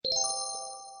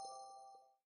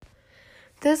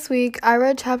This week, I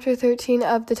read chapter 13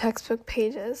 of the textbook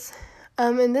pages.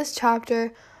 In this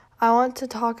chapter, I want to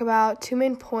talk about two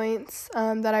main points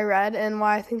that I read and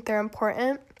why I think they're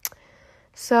important.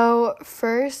 So,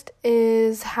 first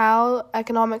is how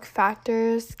economic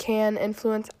factors can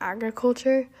influence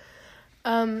agriculture.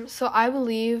 So I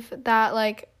believe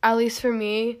that, at least for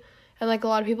me, and, a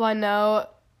lot of people I know,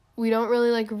 we don't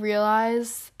really,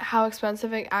 realize how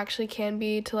expensive it actually can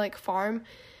be to, farm.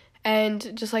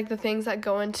 And just, the things that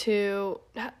go into,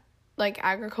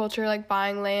 agriculture,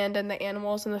 buying land and the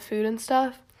animals and the food and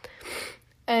stuff.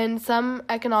 And some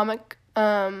economic,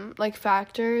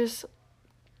 factors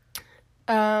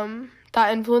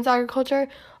that influence agriculture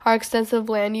are extensive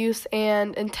land use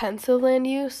and intensive land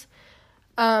use.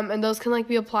 And those can,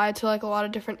 be applied to, a lot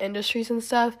of different industries and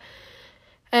stuff.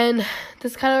 And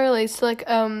this kind of relates to,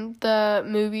 the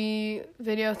movie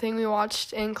video thing we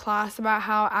watched in class about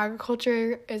how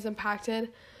agriculture is impacted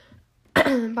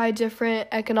by different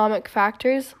economic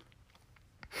factors.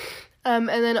 And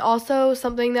then also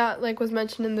something that, was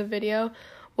mentioned in the video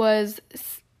was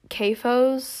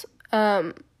CAFOs.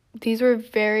 These were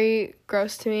very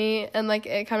gross to me, and, it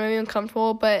kind of made me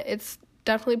uncomfortable, but it's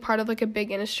definitely part of, a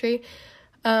big industry.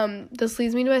 This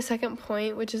leads me to my second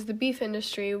point, which is the beef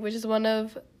industry, which is one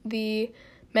of the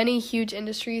many huge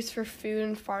industries for food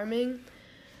and farming.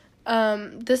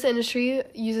 This industry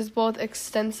uses both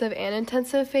extensive and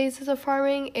intensive phases of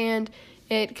farming, and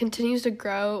it continues to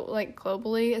grow,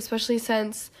 globally, especially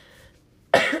since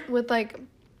with,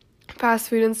 fast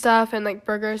food and stuff and,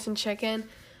 burgers and chicken,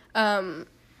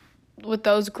 with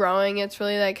those growing, it's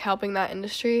really, helping that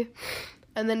industry.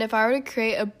 And then if I were to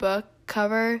create a book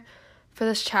cover for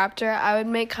this chapter, I would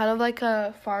make kind of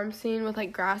a farm scene with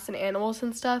grass and animals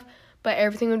and stuff, but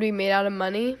everything would be made out of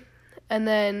money. And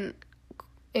then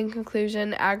in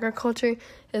conclusion, agriculture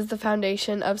is the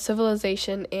foundation of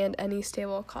civilization and any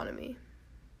stable economy.